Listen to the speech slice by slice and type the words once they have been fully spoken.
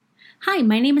Hi,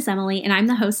 my name is Emily, and I'm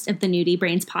the host of the Nudie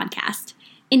Brains podcast.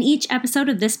 In each episode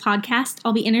of this podcast,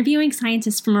 I'll be interviewing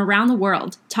scientists from around the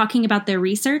world, talking about their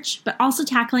research, but also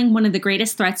tackling one of the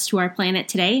greatest threats to our planet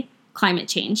today, climate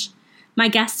change. My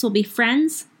guests will be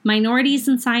friends, minorities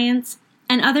in science,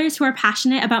 and others who are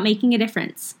passionate about making a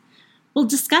difference. We'll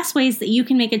discuss ways that you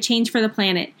can make a change for the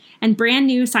planet and brand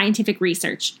new scientific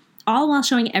research, all while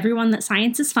showing everyone that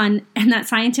science is fun and that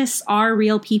scientists are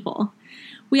real people.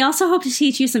 We also hope to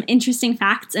teach you some interesting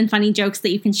facts and funny jokes that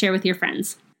you can share with your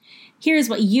friends. Here's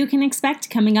what you can expect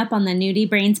coming up on the Nudie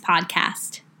Brains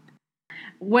podcast.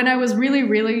 When I was really,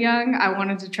 really young, I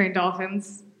wanted to train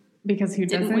dolphins because who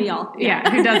doesn't? Didn't we all? Yeah,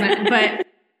 who doesn't? But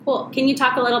Cool. Can you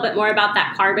talk a little bit more about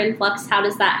that carbon flux? How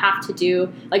does that have to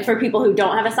do, like for people who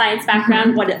don't have a science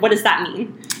background, what does that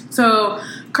mean? So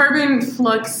carbon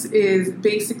flux is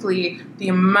basically the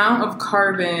amount of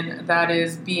carbon that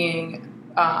is being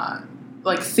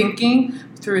sinking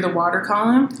through the water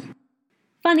column.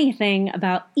 Funny thing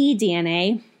about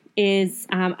eDNA is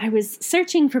I was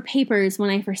searching for papers when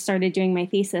I first started doing my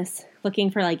thesis,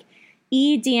 looking for like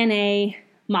eDNA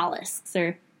mollusks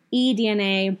or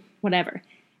eDNA whatever.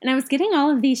 And I was getting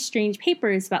all of these strange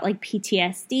papers about like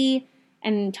PTSD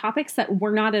and topics that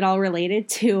were not at all related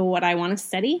to what I want to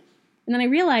study. And then I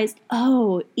realized,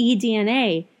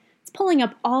 eDNA, it's pulling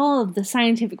up all of the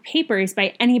scientific papers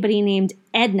by anybody named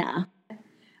Edna.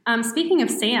 Speaking of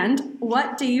sand,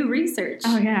 what do you research?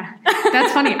 oh yeah,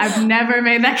 that's funny. I've never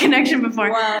made that connection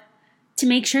before. Whoa. To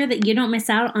make sure that you don't miss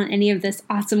out on any of this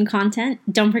awesome content,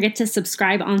 don't forget to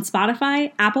subscribe on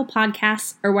Spotify, Apple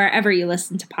Podcasts, or wherever you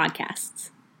listen to podcasts.